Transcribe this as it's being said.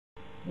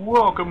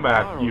Welcome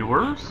back,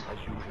 viewers.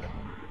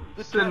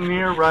 Sitting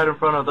here right in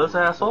front of this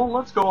asshole,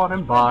 let's go on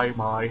and buy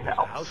my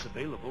house.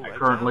 I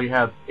currently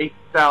have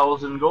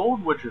 8,000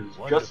 gold, which is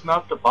just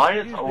enough to buy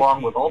it,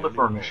 along with all the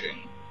furnishing.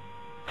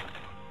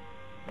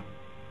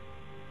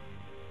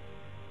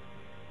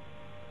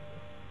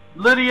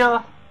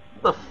 Lydia,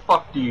 what the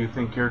fuck do you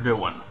think you're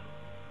doing?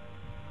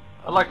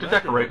 I'd like to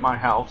decorate my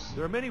house.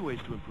 There are many ways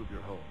to improve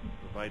your home,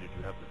 provided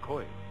you have the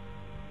coin.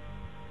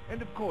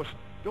 And of course,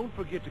 don't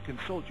forget to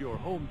consult your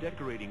home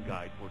decorating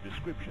guide for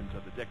descriptions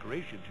of the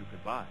decorations you can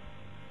buy.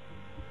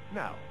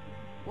 Now,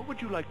 what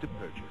would you like to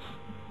purchase?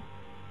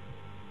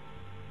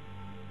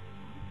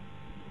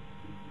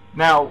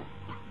 Now,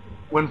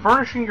 when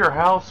furnishing your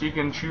house, you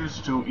can choose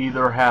to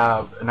either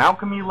have an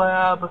alchemy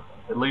lab,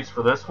 at least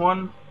for this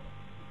one,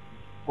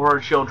 or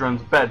a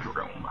children's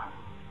bedroom.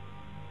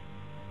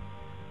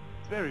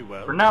 Very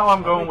well. For now,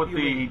 I'm going with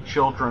the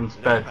children's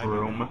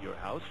bedroom. Your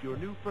house, your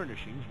new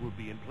furnishings will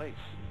be in place.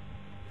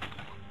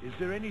 Is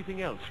there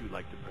anything else you'd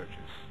like to purchase?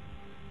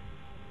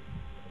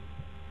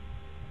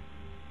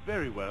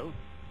 Very well.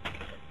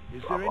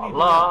 Is there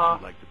anything else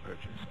you'd like to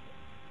purchase?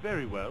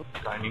 Very well.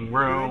 Dining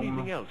room. Is there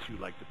anything else you'd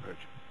like to purchase?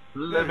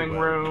 Living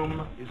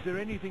room. Is there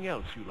anything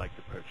else you'd like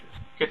to purchase?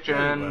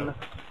 Kitchen.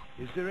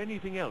 Is there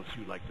anything else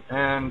you'd like to purchase?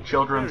 And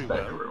children's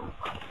bedroom.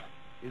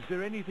 Is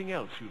there anything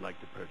else you'd like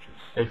to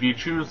purchase? If you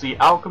choose the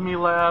alchemy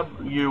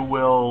lab, you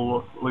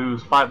will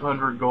lose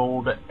 500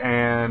 gold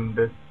and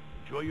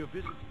enjoy your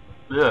visit.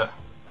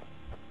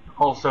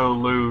 Also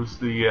lose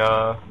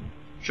the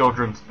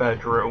children's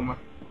bedroom.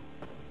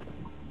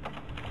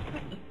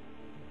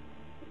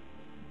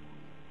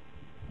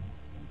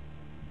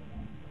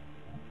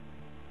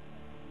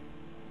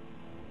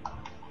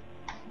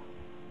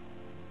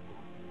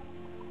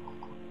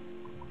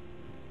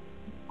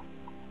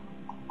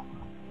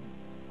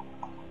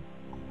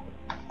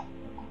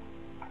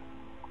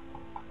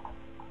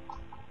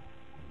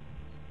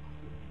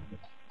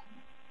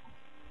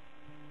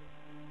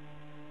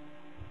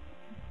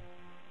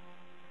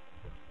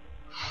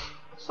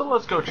 So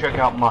let's go check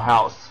out my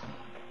house.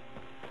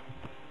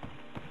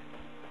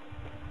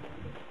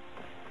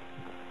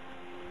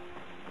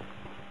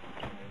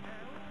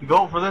 The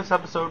goal for this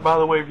episode, by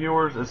the way,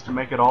 viewers, is to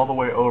make it all the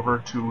way over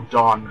to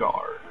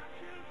Dawnguard.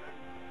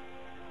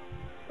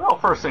 Well,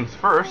 first things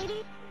first.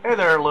 Hey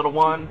there, little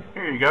one.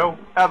 Here you go.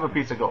 Have a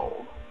piece of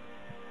gold.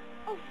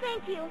 Oh,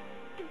 thank you.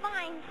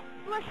 Divine,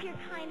 bless your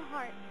kind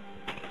heart.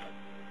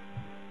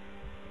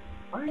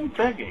 Why are you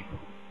begging?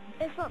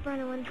 It's what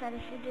Brennan said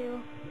I should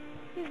do.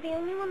 He's the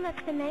only one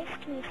that's been nice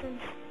to me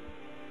since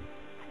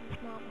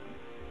Mama.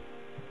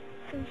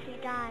 Since she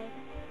died.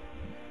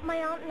 My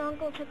aunt and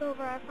uncle took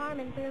over our farm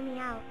and threw me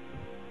out.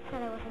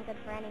 Said I wasn't good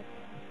for anything.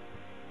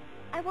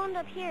 I wound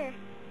up here,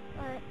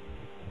 but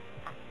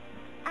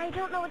I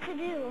don't know what to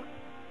do.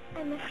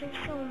 I miss her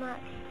so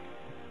much.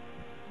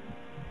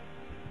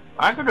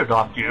 I could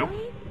adopt you.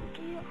 Really?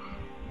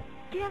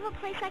 Do you have a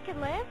place I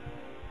could live?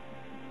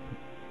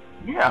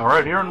 Yeah,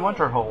 right here in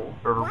Winterhold,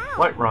 or Wow.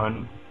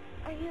 Whiterun.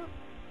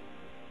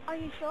 Are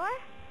you sure?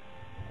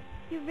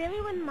 You really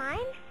wouldn't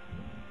mind?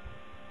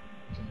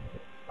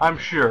 I'm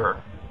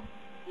sure.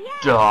 Yeah.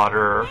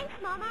 Daughter. Thanks,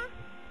 Mama.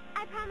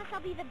 I promise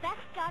I'll be the best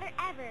daughter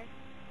ever.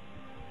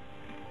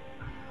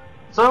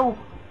 So,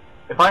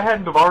 if I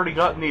hadn't have already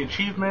gotten the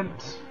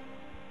achievement,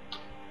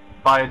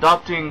 by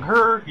adopting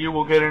her, you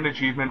will get an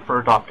achievement for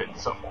adopting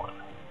someone.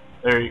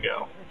 There you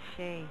go. A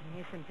shame,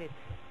 isn't it?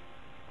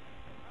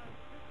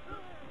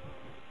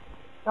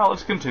 Now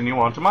let's continue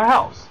on to my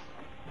house.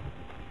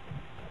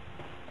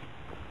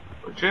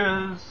 Which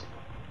is,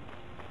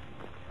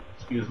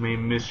 excuse me,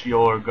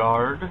 Monsieur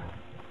Guard.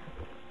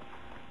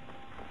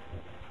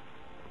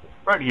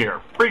 Right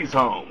here, Breeze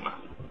Home.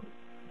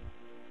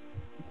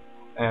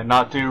 And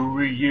not to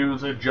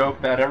reuse a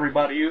joke that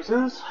everybody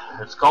uses,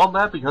 it's called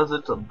that because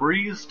it's a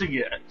breeze to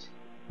get.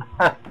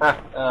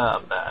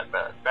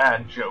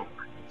 Bad joke.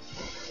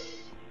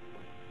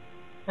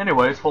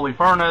 Anyways, fully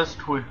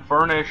furnished,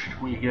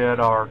 we get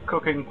our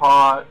cooking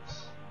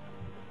pots,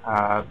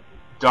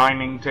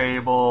 dining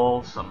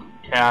table, some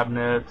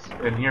cabinets,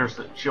 and here's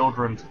the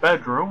children's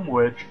bedroom,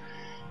 which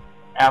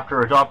after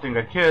adopting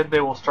a kid,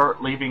 they will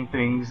start leaving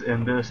things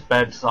in this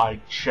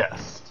bedside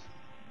chest.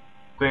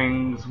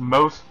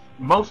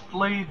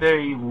 Mostly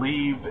they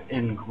leave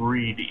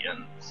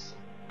ingredients.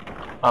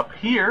 Up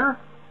here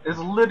is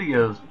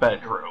Lydia's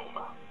bedroom.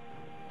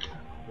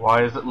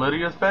 Why is it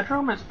Lydia's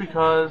bedroom? It's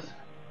because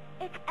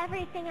It's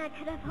everything I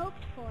could have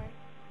hoped for.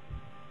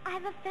 I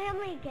have a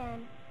family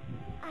again.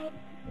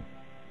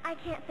 I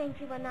can't thank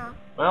you enough.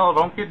 well,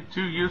 don't get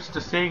too used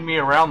to seeing me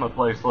around the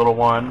place, little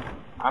one.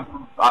 I'm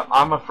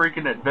a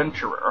freaking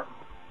adventurer.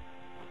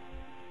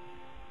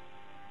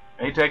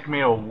 It may take me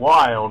a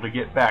while to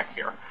get back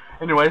here.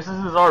 Anyways,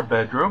 this is our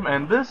bedroom,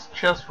 and this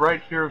chest right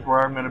here is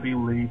where I'm going to be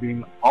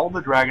leaving all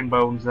the dragon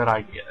bones that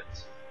I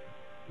get.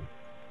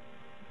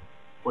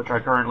 Which I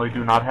currently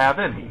do not have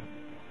any.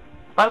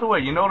 By the way,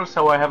 you notice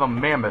how I have a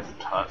mammoth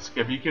tusk.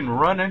 If you can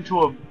run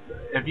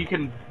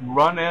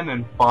in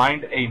and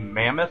find a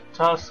mammoth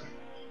tusk,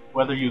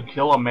 whether you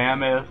kill a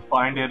mammoth,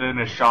 find it in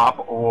a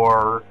shop,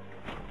 or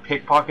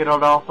pickpocket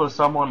it off of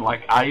someone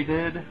like I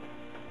did,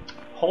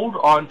 hold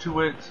on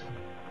to it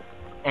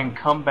and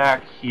come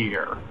back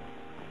here.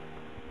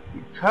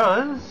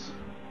 Because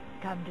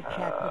Come to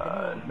chat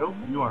with me. nope,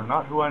 you are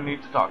not who I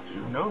need to talk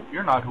to. Nope,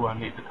 you're not who I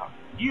need to talk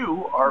to.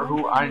 You are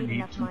who I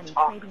need to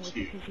talk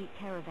to.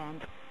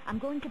 Caravans. I'm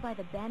going to buy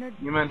the bannered...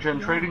 You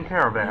mentioned trading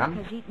caravan.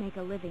 Khajiit make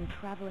a living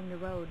traveling the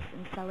roads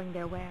and selling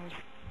their wares.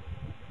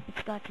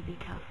 It's got to be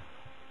tough.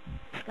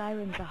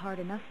 Skyrim's a hard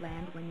enough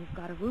land when you've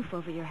got a roof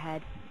over your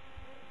head.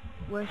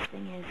 Worst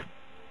thing is,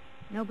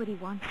 nobody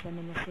wants them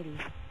in the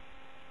cities.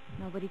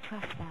 Nobody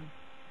trusts them.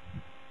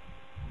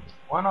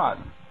 Why not?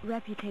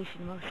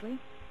 Reputation, mostly.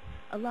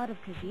 A lot of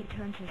Khajiit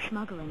turn to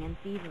smuggling and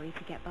thievery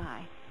to get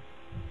by.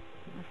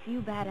 A few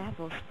bad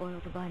apples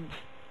spoil the bunch.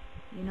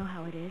 You know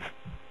how it is.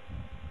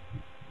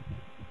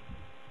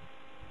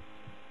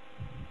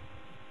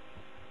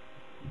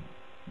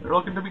 You're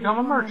looking to become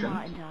a merchant.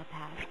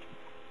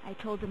 I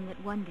told them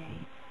that one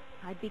day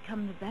I'd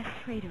become the best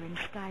trader in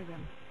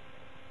Skyrim.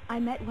 I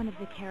met one of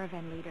the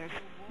caravan leaders,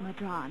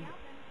 Madron.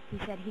 He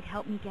said he'd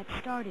help me get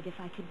started if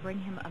I could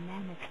bring him a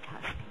mammoth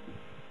tusk.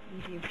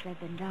 Easier said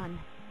than done.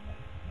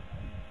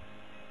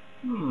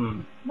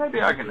 Maybe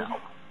I can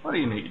help. What do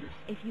you need?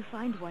 If you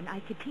find one,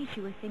 I could teach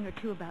you a thing or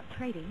two about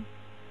trading.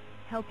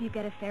 Help you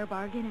get a fair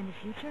bargain in the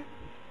future.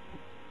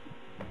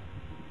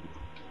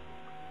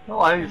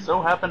 Well, I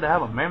so happen to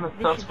have a mammoth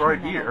tusk right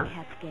here.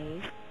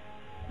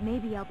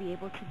 Maybe I'll be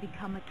able to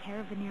become a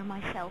caravaneer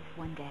myself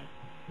one day.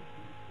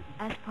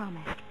 As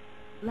promised,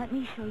 let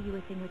me show you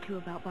a thing or two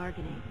about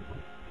bargaining.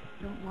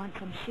 Don't want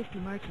some shifty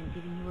merchant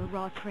giving you a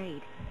raw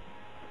trade.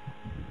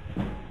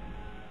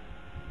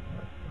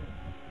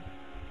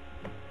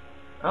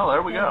 Well,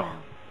 there we go.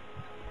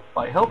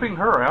 By helping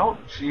her out,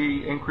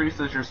 she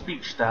increases your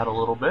speech stat a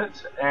little bit,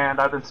 and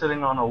I've been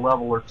sitting on a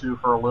level or two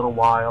for a little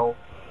while.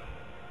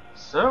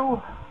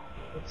 So,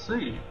 let's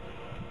see.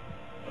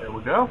 There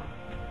we go.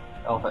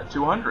 Health at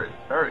 200.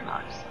 Very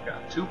nice.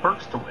 Got 2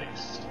 perks to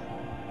waste.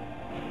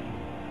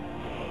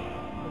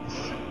 Let's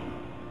see.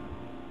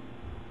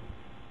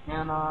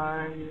 Can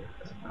I...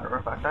 As a matter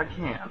of fact, I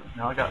can.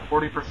 Now I got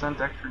 40%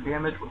 extra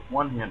damage with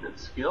one-handed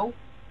skill.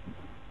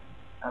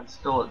 That's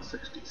still at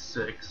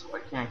 66, so I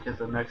can't get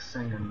the next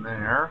thing in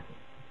there.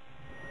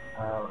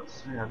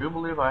 Let's see, I do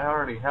believe I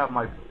already have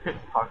my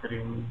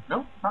pickpocketing...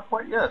 Nope, not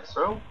quite yet,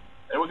 so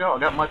there we go. I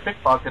got my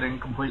pickpocketing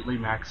completely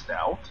maxed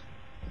out.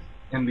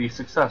 In the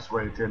success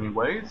rate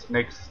anyways.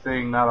 Next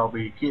thing that I'll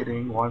be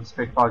getting once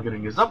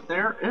pickpocketing is up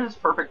there is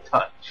Perfect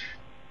Touch.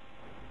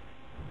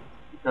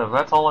 Because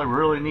that's all I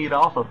really need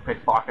off of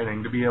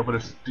pickpocketing to be able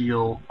to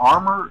steal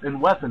armor and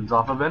weapons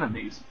off of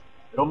enemies.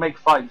 It'll make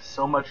fights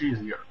so much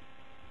easier.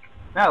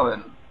 Now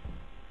then,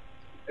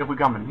 if we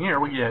come in here,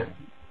 we get,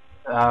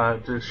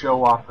 to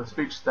show off the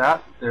speech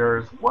stat,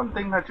 there's one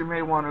thing that you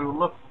may want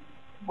to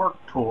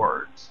work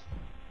towards.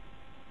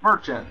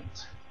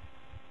 Merchant.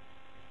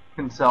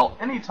 Can sell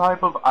any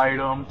type of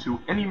item to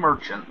any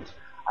merchant.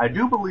 I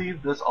do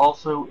believe this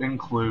also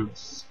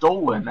includes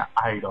stolen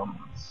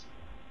items.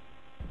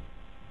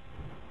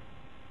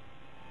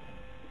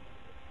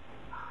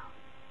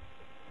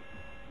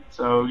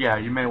 So yeah,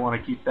 you may want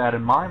to keep that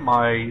in mind.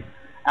 My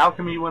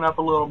alchemy went up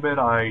a little bit.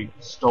 I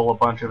stole a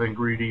bunch of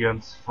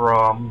ingredients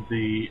from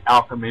the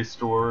alchemy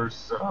stores,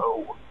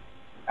 so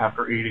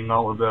after eating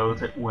all of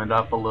those it went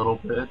up a little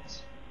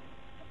bit.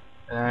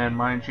 And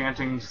my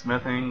enchanting,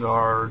 smithing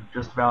are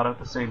just about at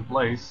the same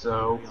place,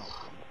 so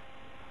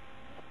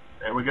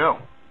there we go.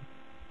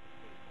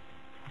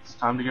 It's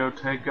time to go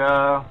take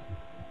a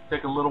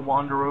little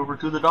wander over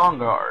to the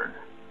dawnguard.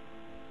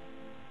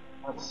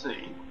 Let's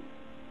see.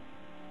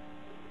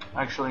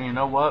 Actually, you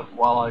know what?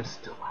 While I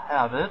still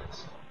have it,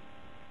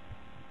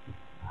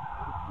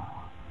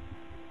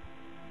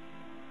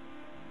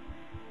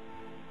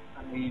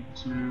 I need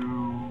to...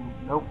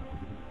 Nope.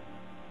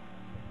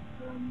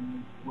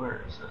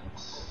 Where is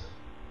it?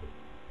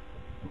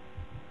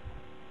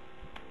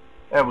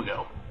 There we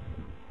go.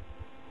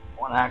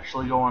 I want to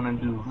actually go on and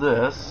do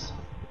this,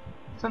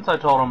 since I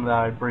told him that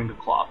I'd bring the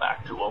claw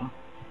back to him.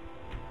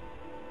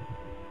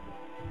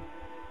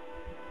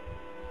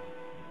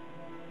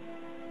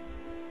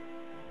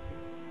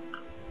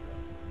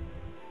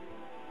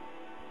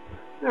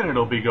 Then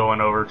it'll be going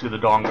over to the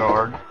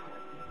dawnguard.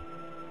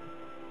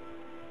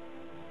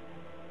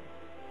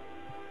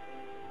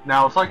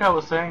 Now, it's like I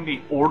was saying,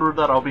 the order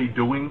that I'll be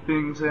doing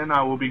things in,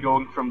 I will be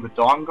going from the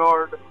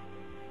dawnguard,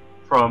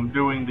 from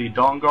doing the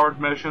dawnguard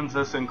missions.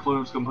 This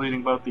includes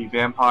completing both the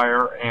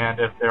vampire and,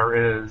 if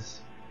there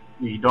is,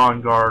 the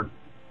dawnguard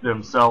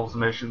themselves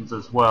missions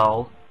as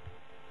well.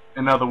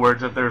 In other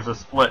words, if there's a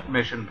split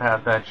mission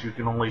path that you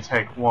can only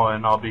take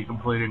one, I'll be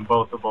completing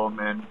both of them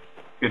and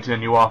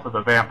continue off of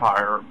the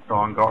vampire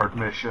dawnguard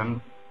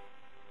mission.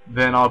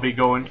 Then I'll be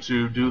going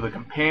to do the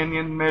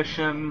companion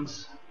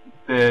missions,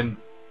 then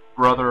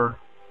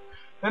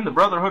the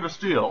Brotherhood of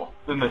Steel,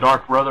 then the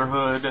Dark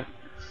Brotherhood,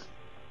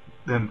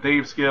 then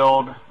Thieves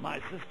Guild. My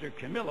sister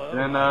Camilla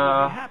then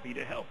will be happy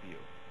to help you.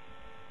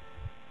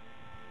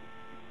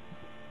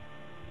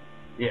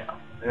 Yeah,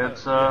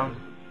 it's An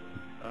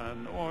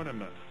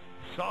ornament.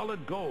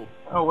 Solid gold.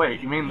 Oh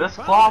wait, you mean this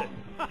Found cloth?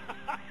 it.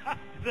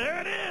 There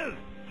it is!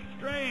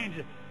 Strange.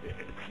 It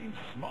seems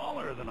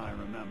smaller than I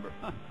remember.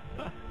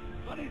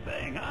 Funny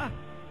thing, huh?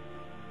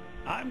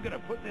 I'm gonna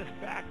put this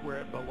back where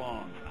it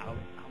belongs. I'll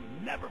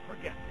never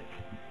forget this.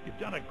 You've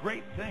done a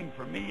great thing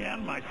for me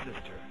and my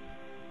sister.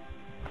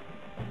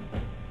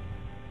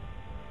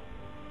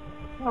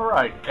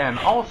 Alright, and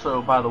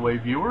also, by the way,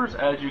 viewers,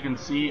 as you can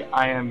see,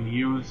 I am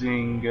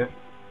using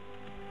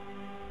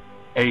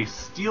a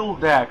steel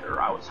dagger.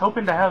 I was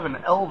hoping to have an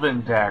elven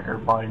dagger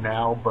by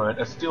now,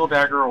 but a steel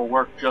dagger will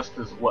work just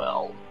as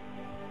well.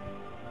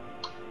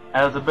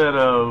 As a bit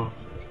of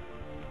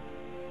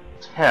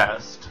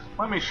test,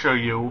 let me show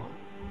you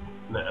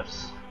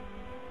this.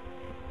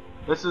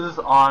 This is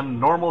on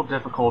normal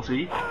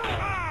difficulty.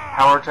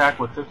 Power attack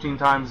with 15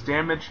 times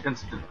damage,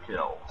 instant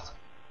kills.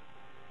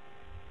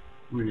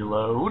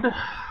 Reload.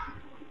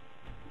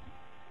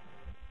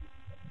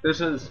 This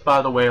is,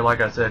 by the way,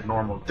 like I said,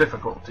 normal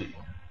difficulty.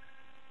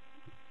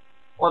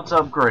 Let's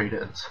upgrade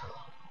it.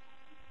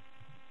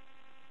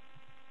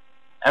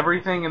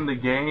 Everything in the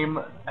game,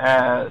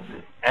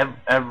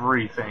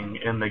 everything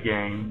in the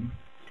game,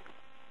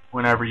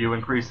 whenever you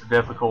increase the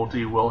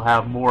difficulty, will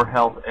have more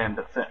health and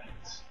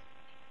defense.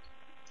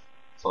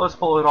 So let's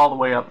pull it all the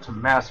way up to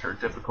master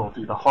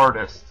difficulty, the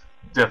hardest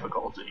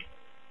difficulty.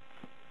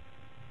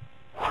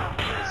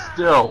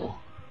 Still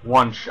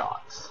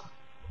one-shots.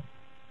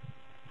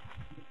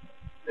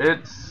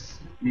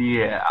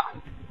 Yeah.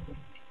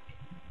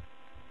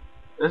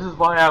 This is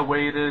why I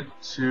waited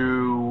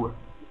to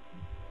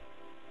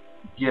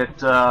get,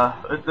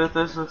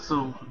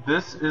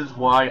 this is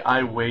why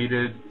I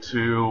waited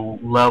to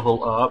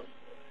level up.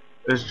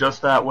 It's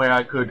just that way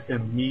I could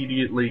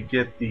immediately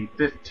get the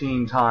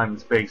 15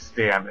 times base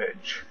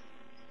damage.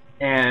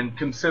 And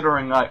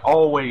considering I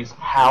always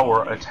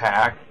power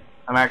attack,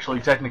 I'm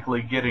actually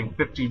technically getting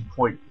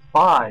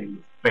 15.5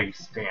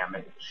 base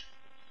damage.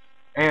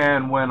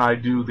 And when I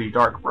do the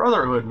Dark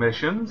Brotherhood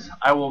missions,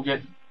 I will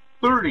get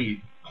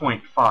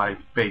 30.5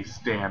 base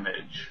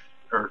damage,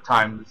 or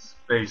times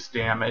base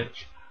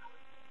damage.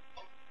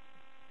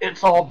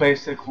 It's all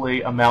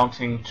basically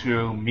amounting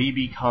to me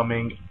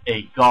becoming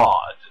a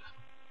god.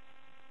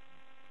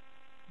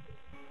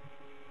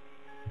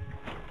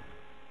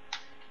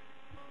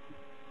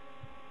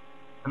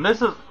 And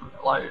this is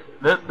like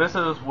this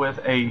is with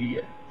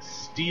a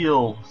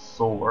steel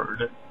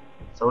sword,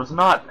 so it's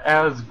not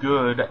as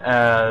good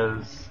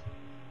as,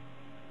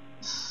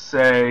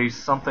 say,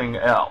 something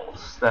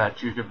else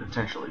that you could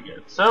potentially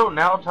get. So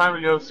now time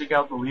to go seek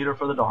out the leader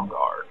for the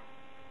dawnguard,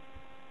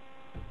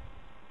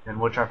 in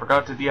which I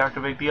forgot to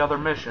deactivate the other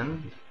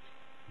mission.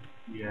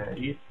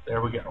 Yay! There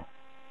we go.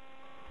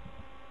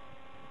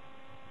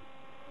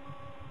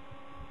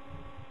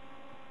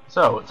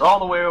 So it's all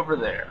the way over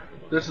there.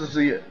 This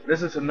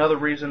is another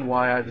reason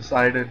why I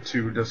decided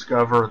to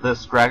discover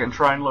this Dragon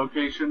Shrine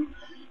location,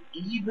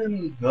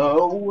 even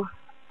though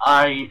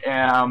I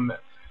am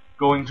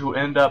going to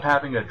end up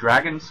having a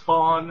dragon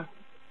spawn.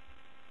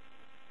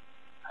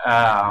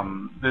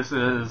 This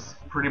is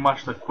pretty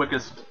much the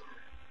quickest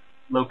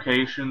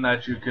location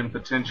that you can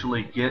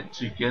potentially get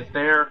to get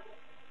there.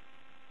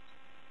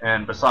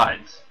 And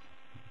besides,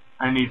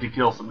 I need to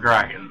kill some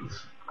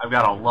dragons. I've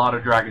got a lot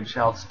of dragon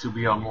shouts to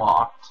be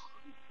unlocked.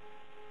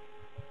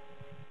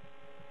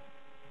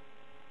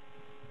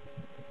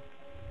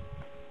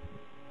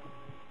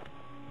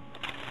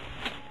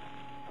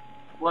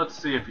 Let's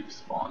see if he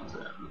spawns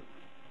in.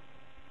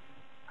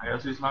 I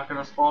guess he's not going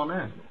to spawn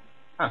in.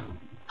 Huh.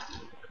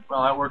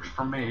 Well, that works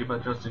for me,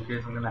 but just in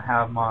case, I'm going to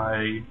have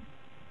my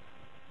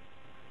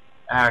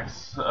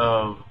Axe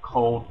of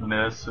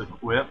Coldness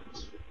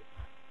equipped.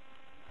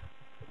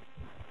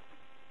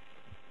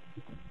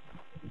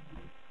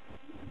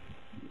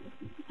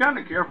 Be kind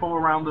of careful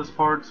around this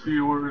parts,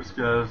 viewers,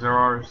 because there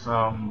are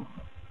some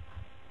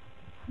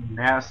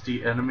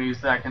nasty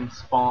enemies that can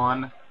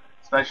spawn.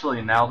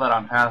 Especially now that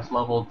I'm past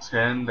level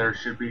 10, there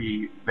should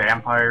be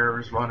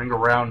vampires running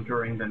around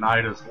during the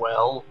night as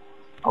well.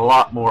 A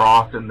lot more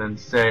often than,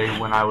 say,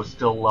 when I was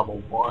still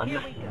level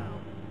 1.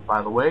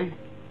 By the way,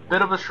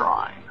 bit of a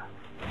shrine.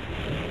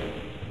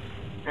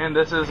 And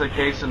this is a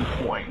case in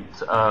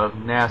point of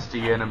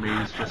nasty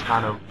enemies just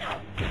kind of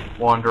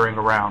wandering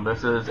around.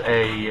 This is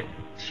a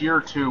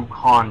tier 2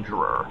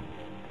 conjurer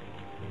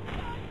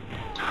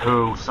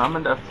who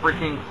summoned a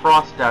freaking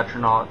frost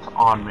astronaut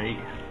on me.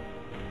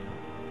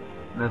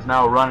 And is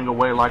now running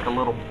away like a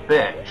little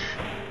bitch.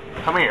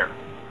 Come here.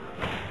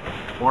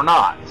 Or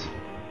not.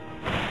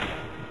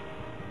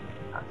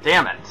 God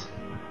damn it.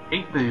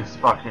 Hate these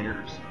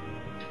fuckers.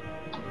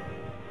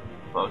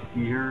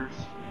 Fuckers.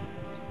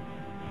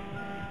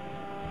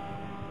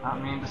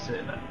 Not mean to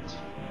say that.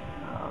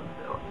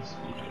 Okay, let's see.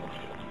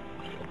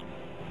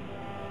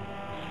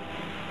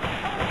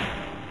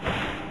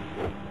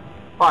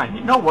 Fine,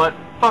 you know what?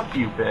 Fuck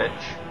you,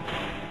 bitch.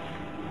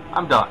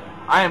 I'm done.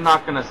 I am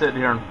not gonna sit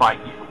here and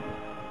fight you.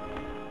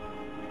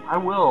 I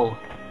will,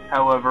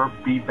 however,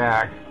 be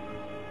back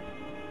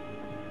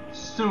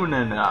soon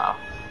enough.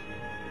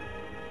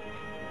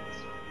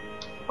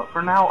 But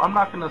for now, I'm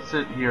not gonna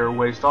sit here and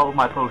waste all of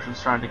my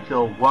potions trying to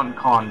kill one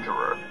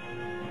conjurer.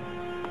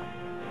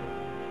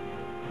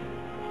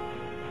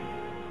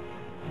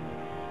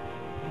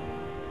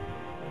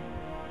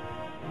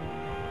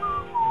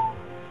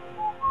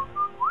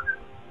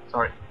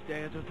 Sorry.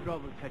 Stay out of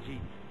trouble, Kaji.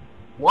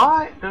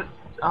 Why?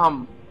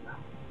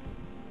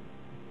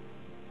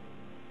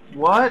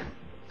 What?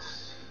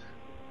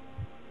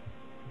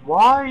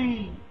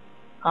 Why?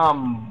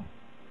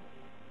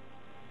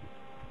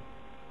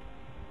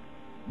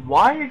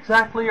 Why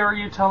exactly are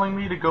you telling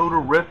me to go to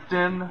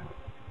Riften?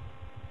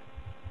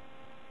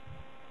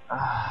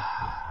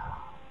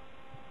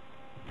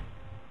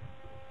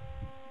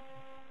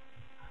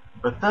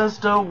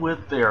 Bethesda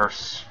with their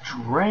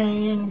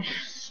strange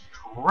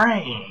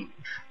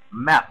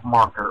map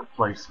marker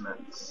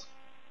placements.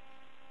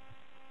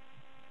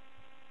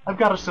 I've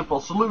got a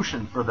simple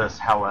solution for this,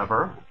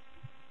 however.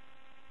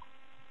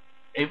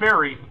 A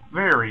very,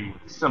 very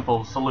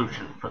simple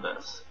solution for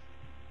this.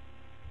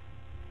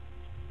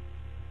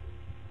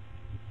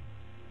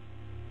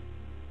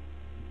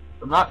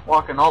 I'm not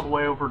walking all the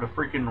way over to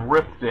freaking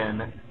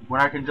Riften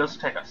when I can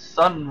just take a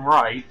sudden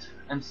right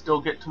and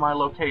still get to my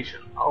location.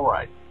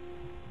 Alright.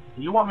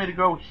 You want me to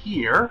go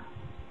here?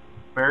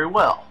 Very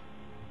well.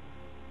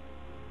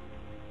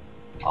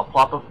 I'll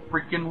plop a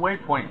freaking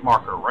waypoint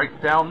marker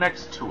right down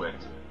next to it.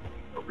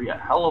 It'll be a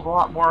hell of a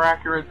lot more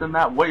accurate than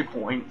that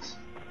waypoint.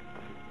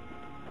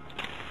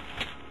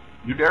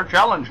 You dare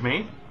challenge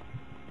me?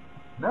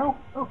 No?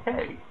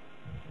 Okay.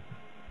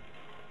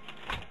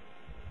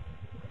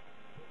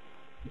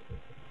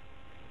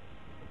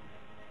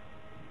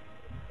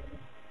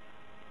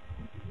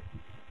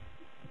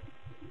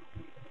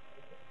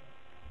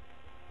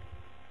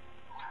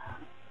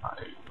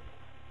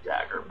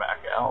 Dagger back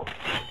out.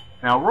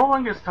 Now,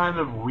 rolling is kind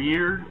of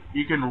weird.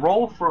 You can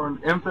roll for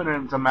an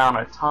infinite amount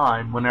of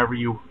time whenever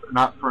you...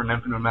 Not for an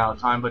infinite amount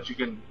of time, but you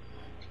can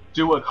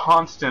do a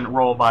constant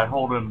roll by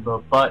holding the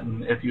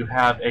button if you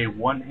have a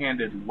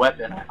one-handed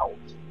weapon out.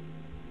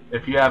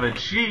 If you have it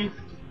sheathed,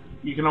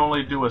 you can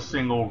only do a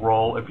single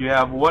roll. If you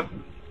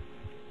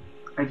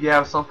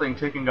have something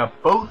taking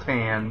up both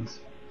hands,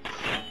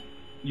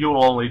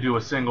 you'll only do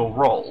a single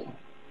roll.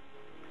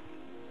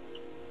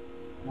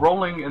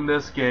 Rolling in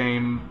this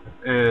game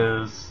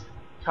is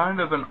kind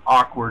of an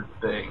awkward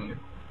thing,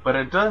 but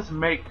it does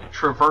make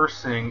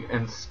traversing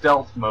in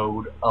stealth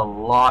mode a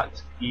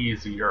lot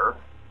easier,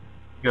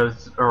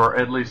 or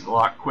at least a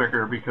lot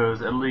quicker,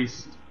 because at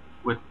least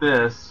with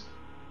this,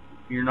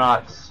 you're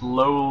not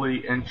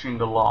slowly inching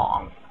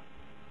along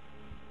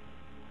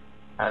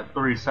at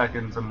 3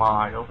 seconds a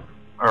mile,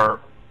 or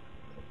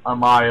a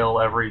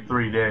mile every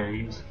 3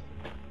 days.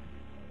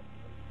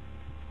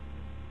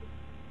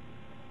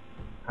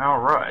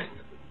 Alright,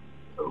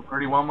 so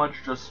pretty well much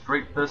just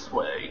straight this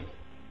way.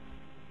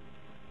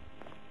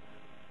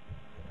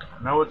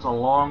 I know it's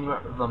along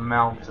the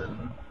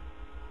mountain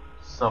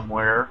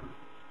somewhere.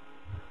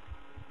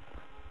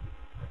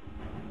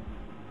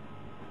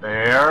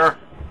 There.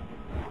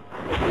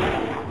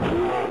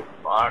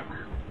 Fuck.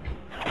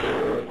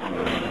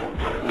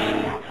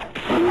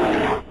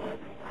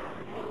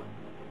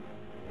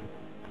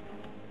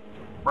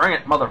 Bring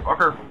it,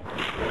 motherfucker.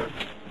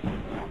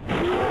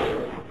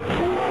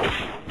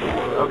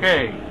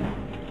 Okay.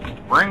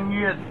 Bring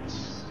it.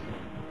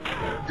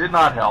 Did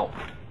not help.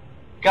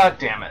 God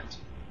damn it.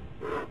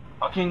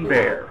 Fucking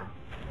bear.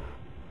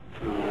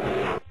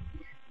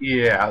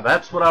 Yeah,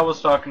 that's what I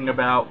was talking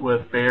about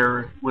with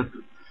bear, with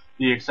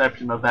the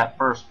exception of that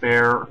first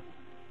bear.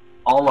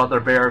 All other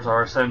bears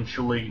are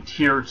essentially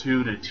tier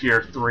 2 to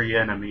tier 3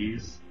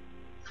 enemies.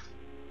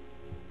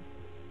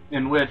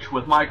 In which,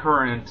 with my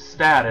current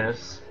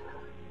status,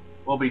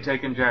 we'll be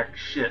taking jack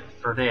shit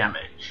for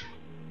damage.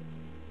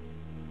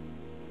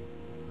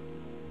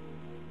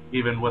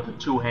 Even with a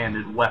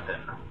two-handed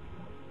weapon.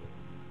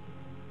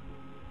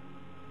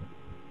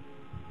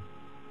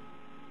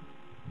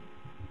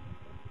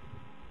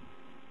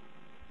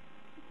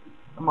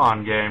 Come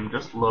on, game,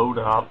 just load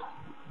up.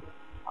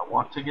 I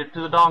want to get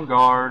to the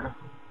dawnguard.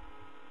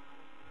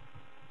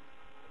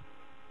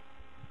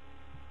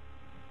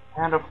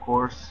 And of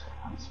course,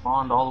 I'm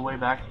spawned all the way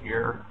back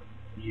here.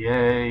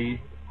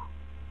 Yay.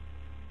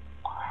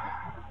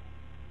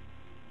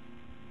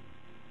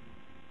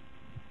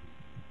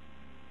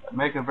 I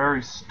make a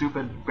very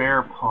stupid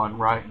bear pun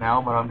right now,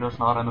 but I'm just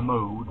not in the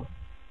mood.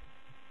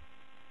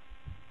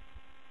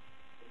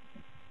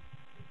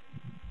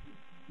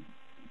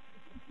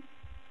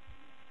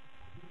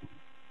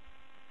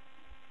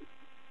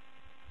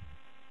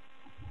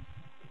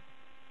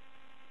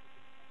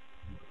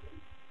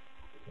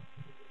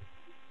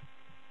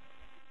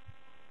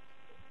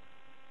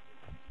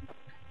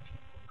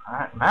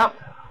 Alright, map.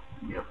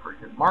 Give me a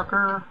freaking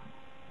marker.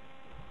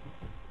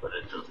 Put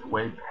it just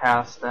way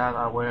past that.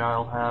 That way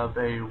I'll have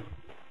a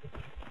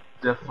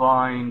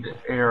defined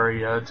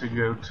area to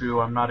go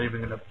to. I'm not even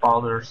going to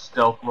bother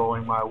stealth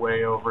rolling my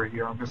way over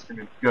here. I'm just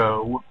going to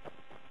go.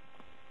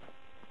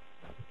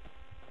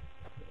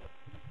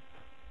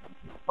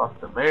 Fuck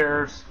the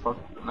bears, fuck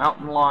the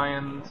mountain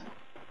lions,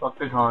 fuck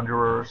the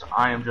conjurers.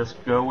 I am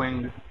just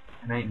going,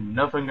 and ain't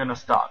nothing gonna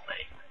stop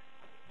me.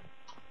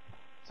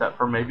 Except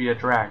for maybe a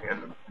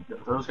dragon.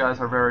 Because those guys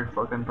are very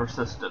fucking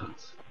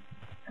persistent.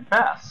 And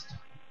fast.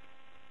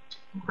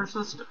 And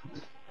persistent.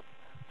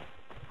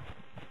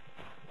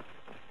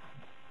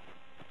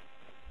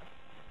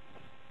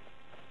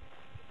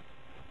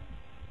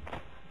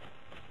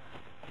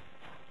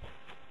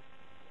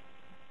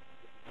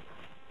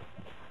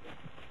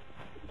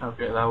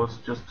 Okay, that was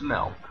just an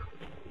elk.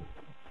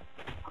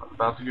 I was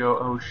about to go,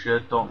 oh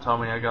shit, don't tell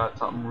me I got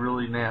something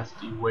really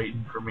nasty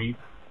waiting for me.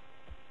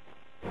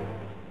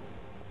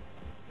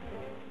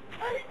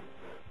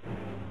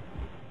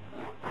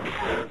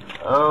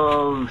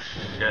 Oh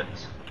shit.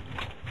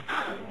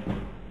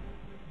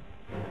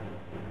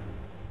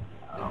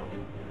 Oh.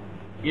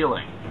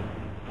 Healing.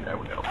 There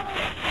we go.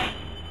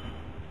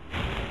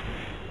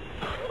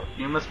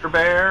 You, Mr.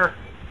 Bear.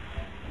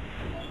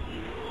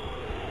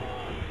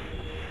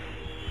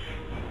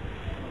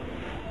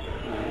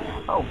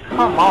 Oh,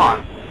 come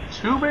on.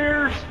 2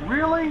 bears?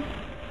 Really?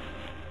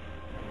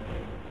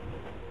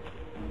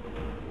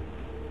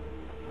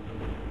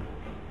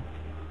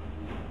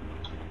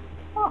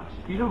 Fuck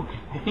you,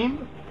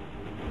 game.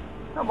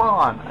 Come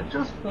on, I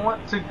just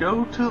want to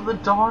go to the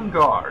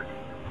Dawnguard.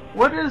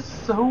 What is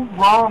so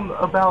wrong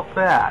about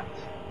that?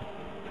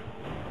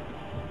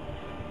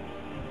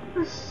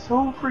 What is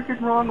so freaking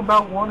wrong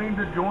about wanting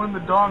to join the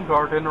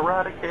Dawnguard and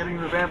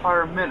eradicating the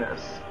vampire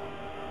menace?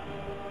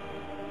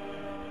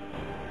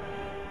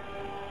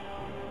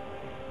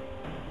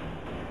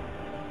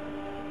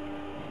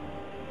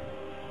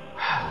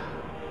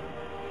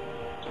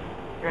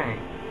 Okay,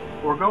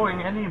 we're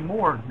going any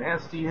more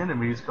nasty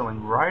enemies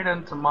coming right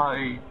into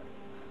my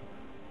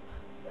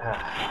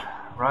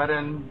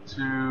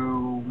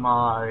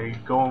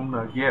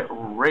gonna get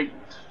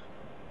raped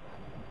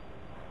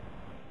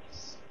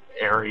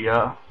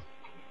area.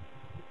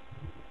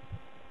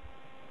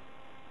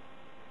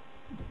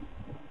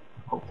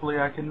 Hopefully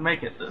I can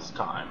make it this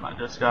time. I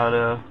just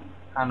gotta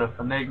kind of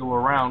finagle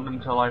around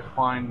until I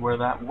find where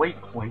that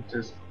waypoint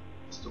is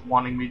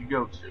wanting me to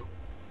go to.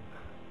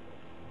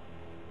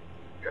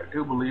 I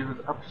do believe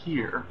it's up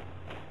here.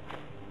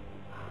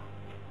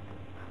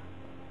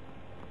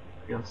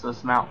 Against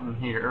this mountain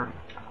here.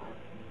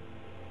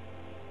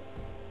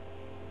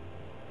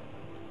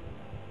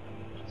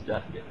 Just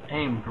gotta get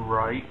aimed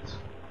right.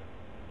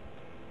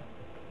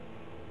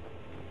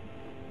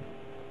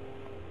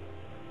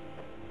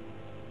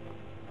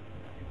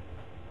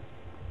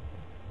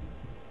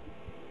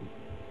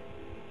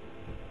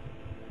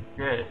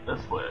 Okay,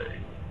 this way.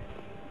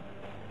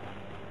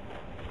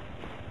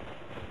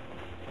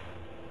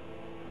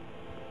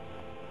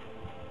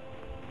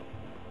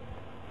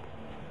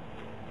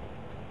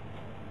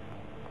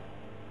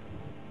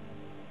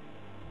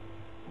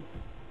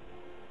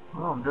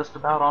 Well, I'm just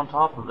about on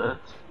top of it.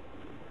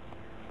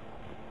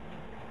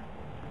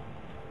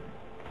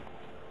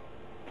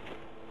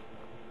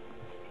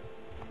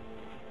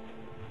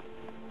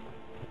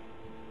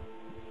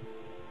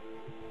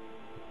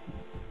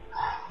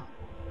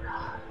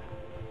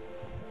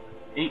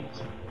 Hate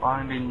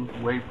finding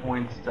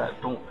waypoints that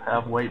don't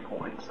have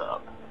waypoints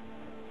up.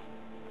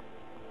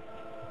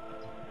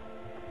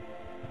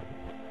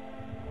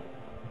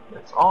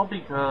 It's all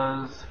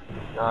because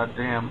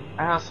goddamn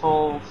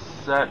assholes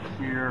sat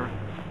here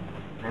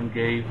and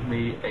gave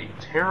me a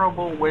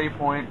terrible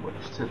waypoint, which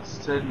is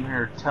sitting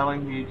here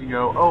telling me to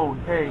go, oh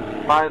hey,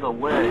 by the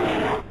way,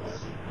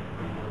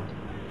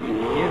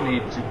 you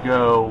need to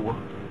go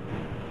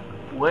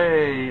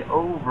way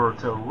over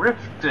to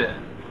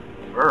Riften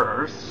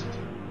first.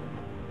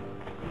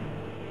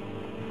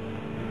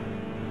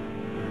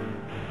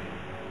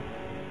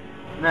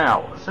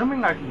 Now,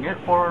 assuming I can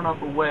get far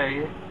enough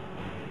away,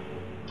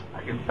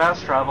 I can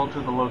fast travel to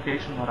the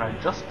location that I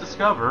just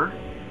discovered.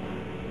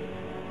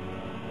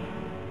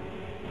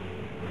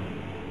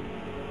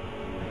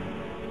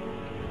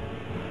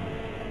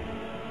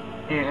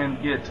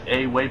 And get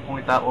a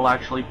waypoint that will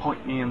actually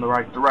point me in the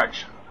right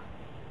direction.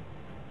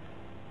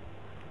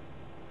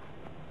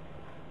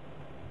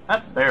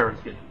 That bear is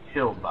getting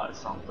killed by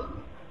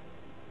something.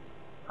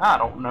 I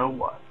don't know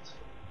what.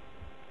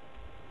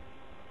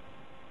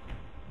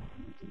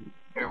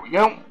 Here we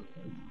go.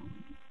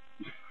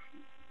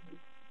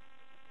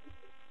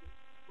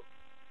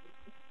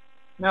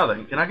 Now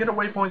then, can I get a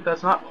waypoint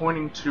that's not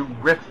pointing to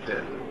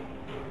Riften?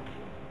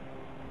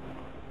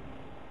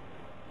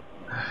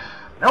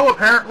 No,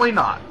 apparently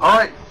not.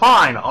 Alright,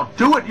 fine. I'll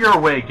do it your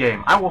way,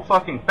 game. I will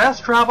fucking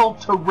fast travel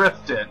to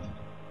Riften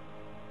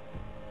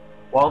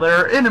while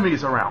there are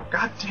enemies around.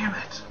 God damn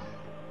it.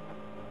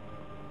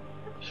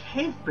 The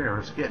cave bear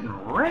is getting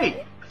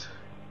raped.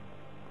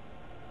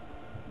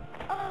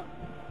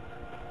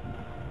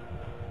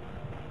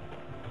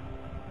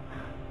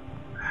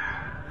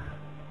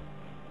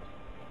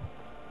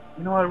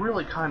 You know, I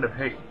really kind of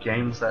hate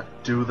games that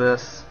do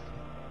this.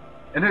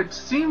 And it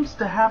seems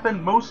to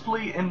happen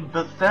mostly in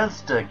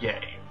Bethesda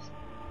games.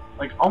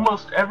 Like,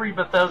 almost every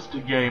Bethesda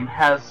game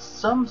has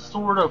some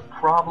sort of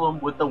problem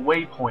with the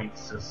waypoint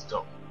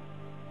system.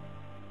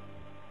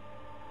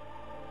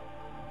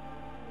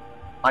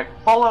 Like,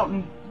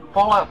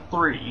 Fallout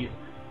 3,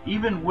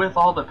 even with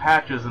all the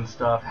patches and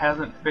stuff,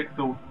 hasn't fixed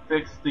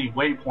the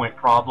waypoint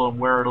problem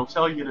where it'll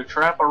tell you to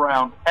trap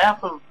around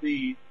half of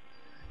the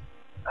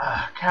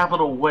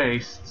capital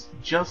wastes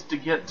just to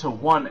get to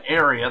one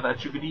area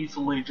that you could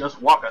easily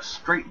just walk a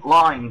straight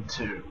line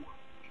to.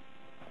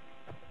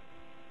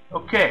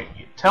 Okay,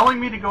 you're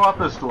telling me to go out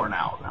this door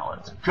now. Now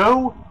let's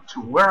go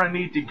to where I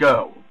need to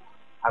go.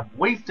 I've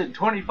wasted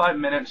 25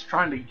 minutes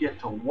trying to get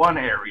to one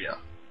area.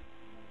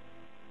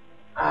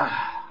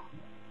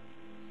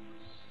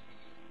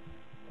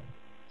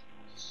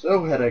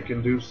 So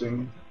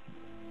headache-inducing.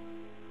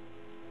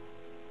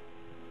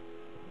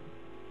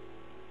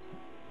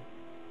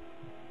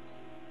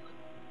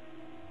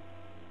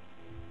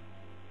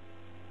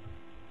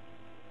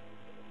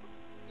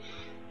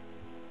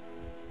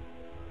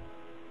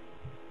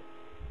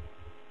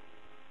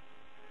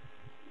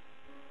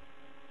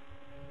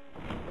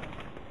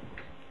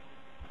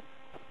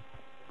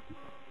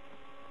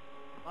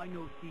 I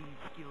know thieves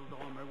skilled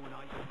armor when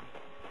I see it.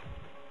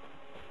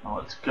 Now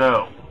let's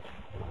go.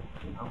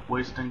 Not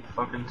wasting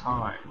fucking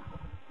time.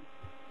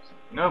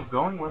 No,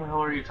 going? Where the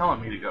hell are you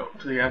telling me to go?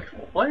 To the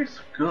actual place?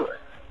 Good.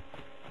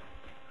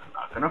 I'm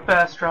not gonna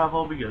fast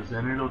travel because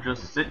then it'll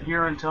just sit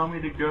here and tell me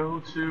to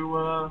go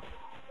to,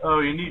 oh,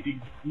 you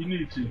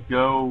need to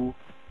go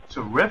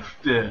to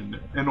Riften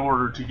in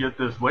order to get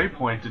this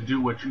waypoint to do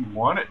what you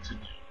want it to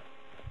do.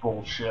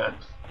 Bullshit.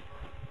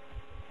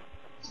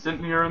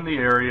 Sitting here in the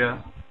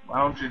area. Why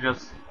don't you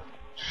just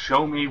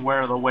show me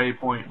where the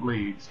waypoint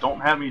leads?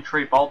 Don't have me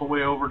trape all the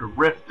way over to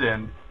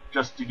Riften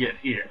just to get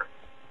here.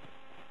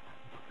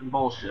 Fucking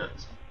bullshit.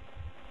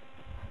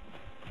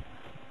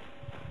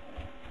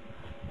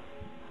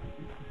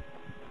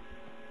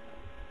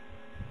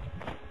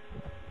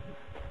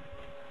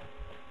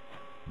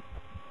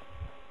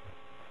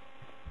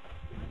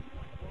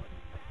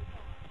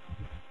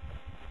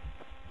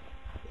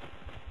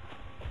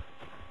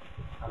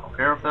 I don't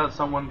care if that's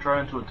someone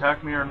trying to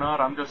attack me or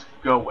not, I'm just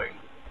going.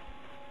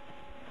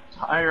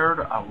 Tired,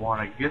 I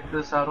want to get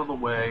this out of the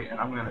way, and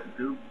I'm gonna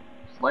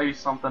play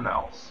something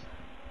else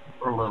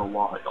for a little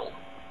while.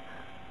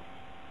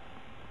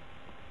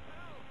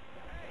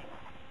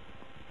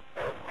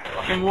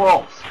 Fucking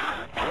wolves!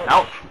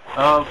 Out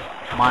of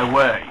my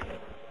way!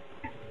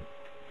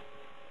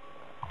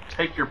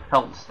 Take your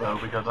pelts though,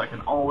 because I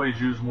can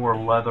always use more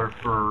leather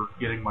for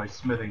getting my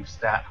smithing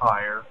stat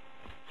higher.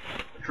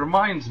 Which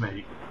reminds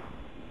me,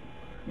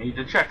 I need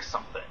to check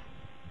something.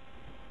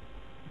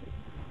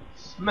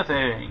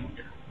 Smithing.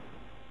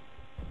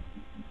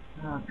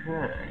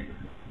 Okay.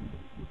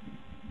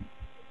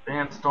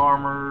 Advanced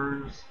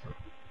armors,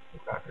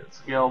 crafted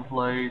scale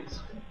plates,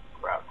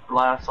 craft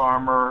glass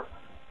armor,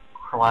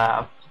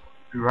 craft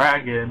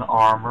dragon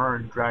armor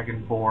and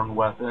dragonborn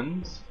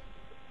weapons,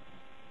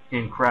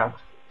 and craft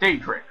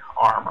daedric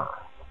armor.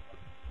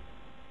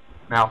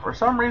 Now, for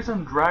some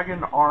reason,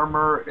 dragon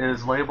armor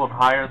is labeled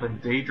higher than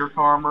daedric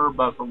armor,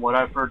 but from what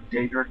I've heard,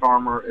 daedric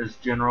armor is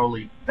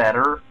generally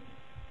better.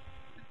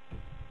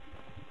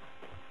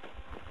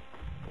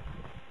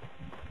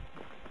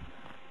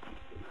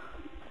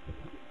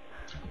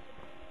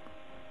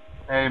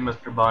 Hey,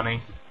 Mr.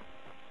 Bunny.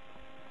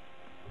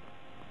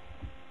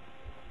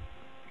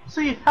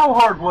 See, how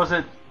hard was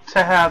it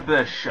to have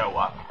this show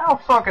up? How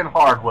fucking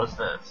hard was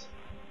this?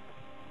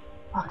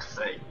 Fuck's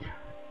sake.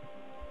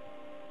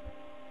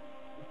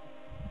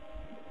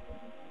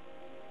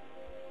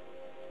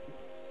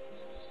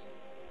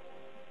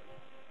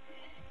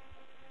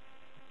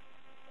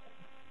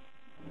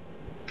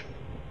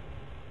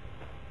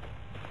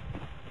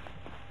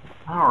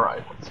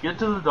 Alright, let's get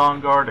to the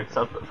dawnguard,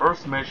 accept the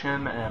first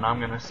mission, and I'm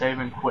gonna save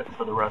and quit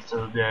for the rest of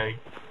the day.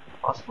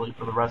 Possibly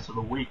for the rest of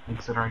the week,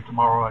 considering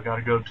tomorrow I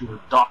gotta go to the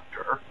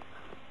doctor.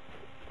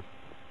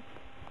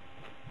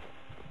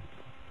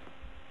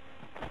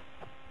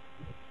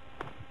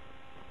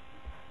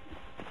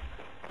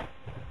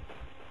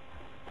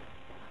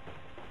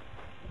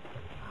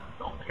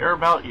 Don't care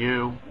about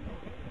you.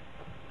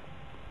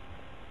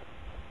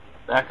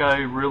 That guy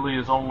really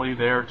is only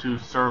there to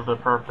serve the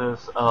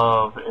purpose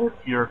of if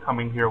you're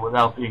coming here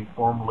without being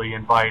formally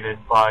invited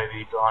by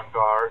the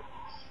dawnguard,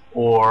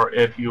 or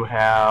if you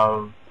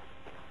have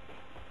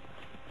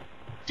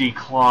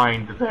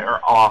declined their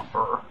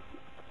offer.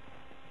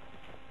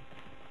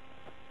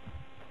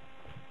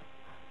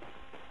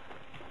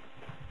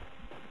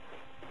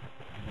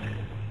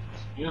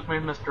 Excuse me,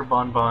 Mr.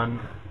 Bun Bun.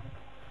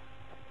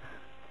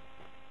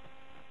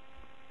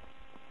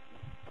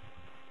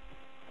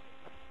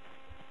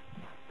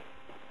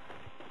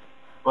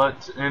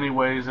 But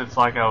anyways, it's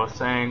like I was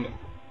saying,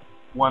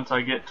 once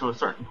I get to a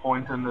certain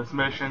point in this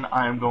mission,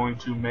 I am going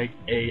to make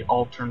a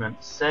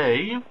alternate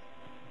save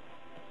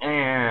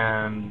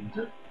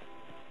and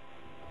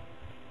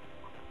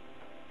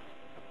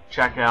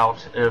check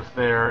out if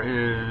there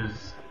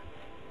is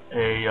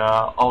a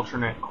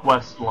alternate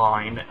quest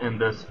line in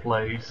this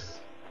place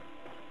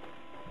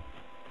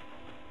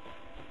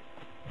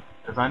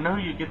Because I know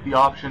you get the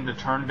option to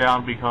turn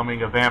down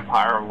becoming a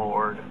vampire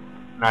lord,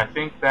 and I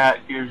think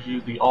that gives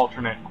you the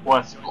alternate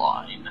quest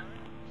line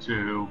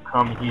to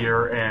come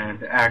here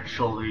and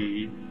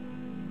actually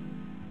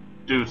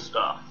do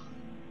stuff.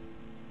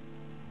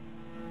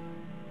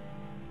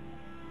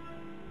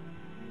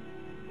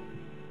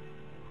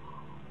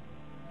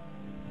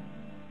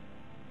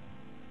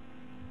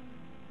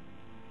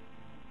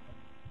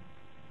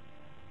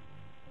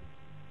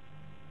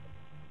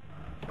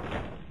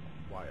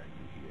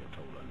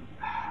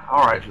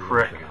 Alright,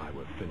 prick.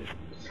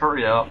 Just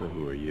hurry up. So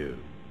who are you?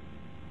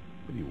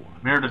 What do you want?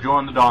 I'm here to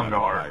join the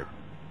dawnguard.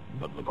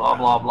 Blah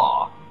blah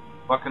blah.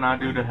 What can I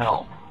do to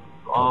help?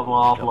 Blah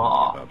blah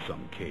blah. About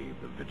some cave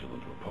the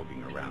vigilants were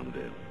poking around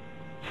in.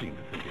 Seemed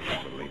to think it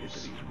was related to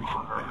these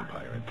recent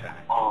vampire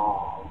attacks.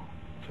 Oh.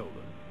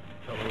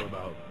 Tell her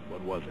about,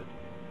 what was it?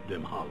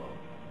 Dim Hollow.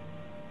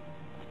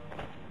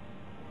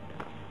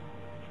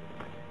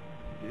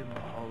 Dim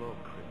Hollow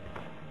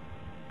Crypt.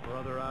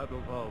 Brother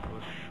Adalval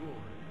was sure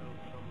it held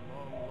some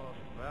long-lost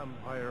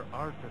vampire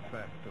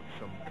artifact of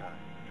some kind.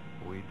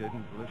 We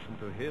didn't listen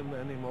to him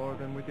any more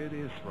than we did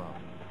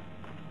Isram.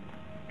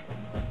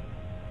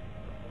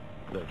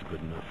 That's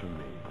good enough for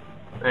me.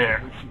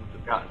 There.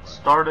 Got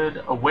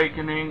started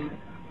awakening.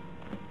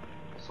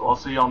 So I'll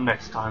see y'all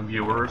next time,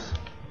 viewers.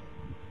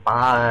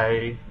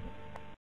 Bye.